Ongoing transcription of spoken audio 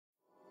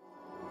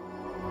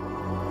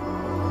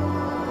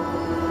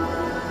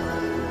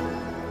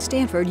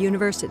Stanford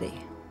University.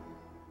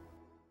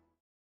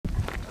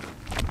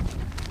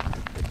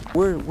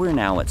 We're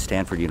now at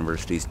Stanford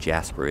University's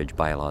Jasper Ridge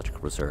Biological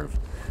Reserve,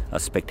 a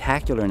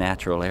spectacular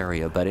natural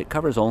area, but it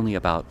covers only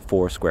about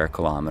 4 square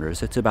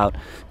kilometers. It's about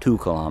 2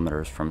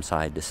 kilometers from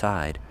side to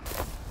side.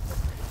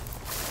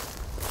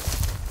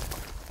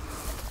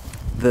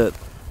 The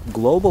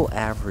global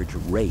average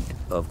rate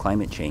of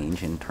climate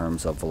change in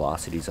terms of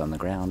velocities on the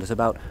ground is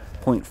about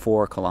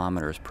 0.4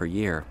 kilometers per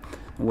year.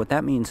 And what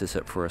that means is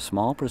that for a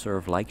small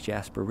preserve like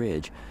Jasper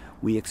Ridge,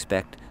 we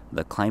expect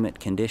the climate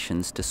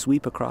conditions to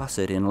sweep across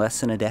it in less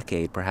than a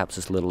decade, perhaps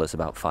as little as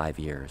about 5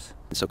 years.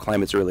 So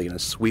climate's really going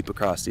to sweep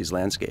across these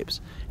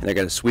landscapes, and they're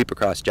going to sweep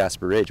across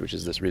Jasper Ridge, which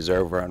is this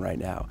reserve we're on right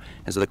now.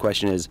 And so the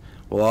question is,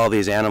 will all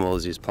these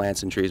animals, these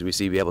plants and trees we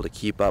see, be able to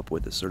keep up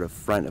with this sort of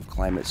front of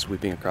climate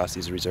sweeping across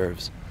these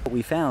reserves? What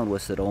we found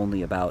was that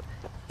only about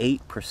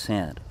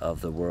 8%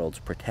 of the world's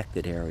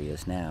protected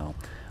areas now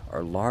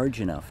are large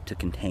enough to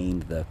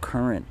contain the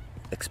current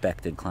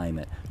expected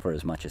climate for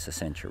as much as a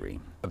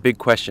century. A big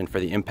question for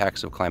the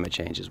impacts of climate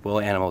change is, will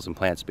animals and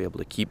plants be able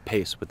to keep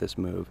pace with these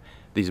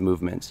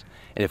movements?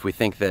 And if we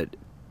think that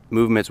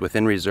movements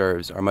within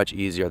reserves are much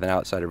easier than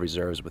outside of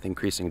reserves with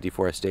increasing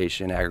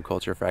deforestation,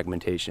 agriculture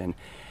fragmentation,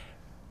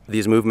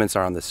 these movements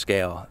are on the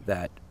scale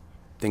that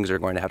things are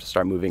going to have to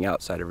start moving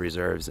outside of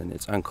reserves, and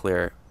it's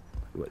unclear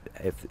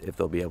if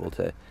they'll be able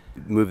to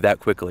move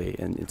that quickly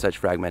in such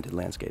fragmented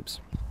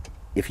landscapes.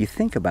 If you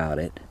think about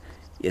it,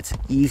 it's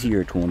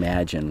easier to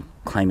imagine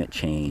climate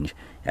change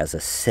as a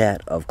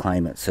set of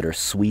climates that are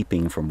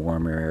sweeping from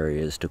warmer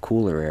areas to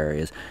cooler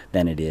areas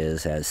than it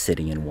is as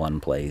sitting in one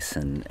place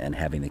and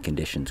having the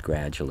conditions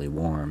gradually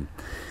warm.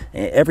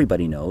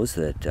 Everybody knows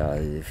that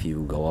if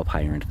you go up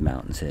higher into the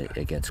mountains,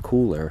 it gets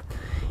cooler.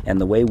 And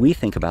the way we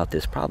think about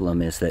this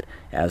problem is that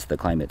as the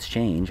climates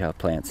change,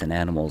 plants and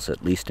animals,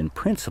 at least in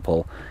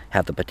principle,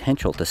 have the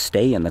potential to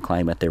stay in the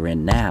climate they're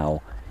in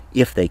now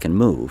if they can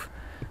move.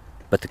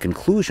 But the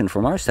conclusion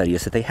from our study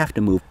is that they have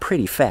to move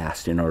pretty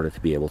fast in order to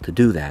be able to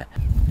do that.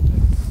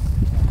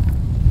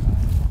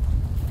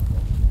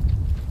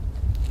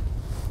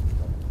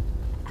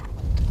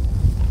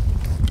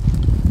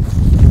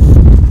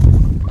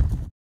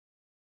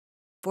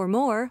 For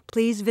more,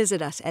 please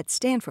visit us at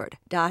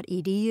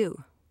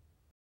stanford.edu.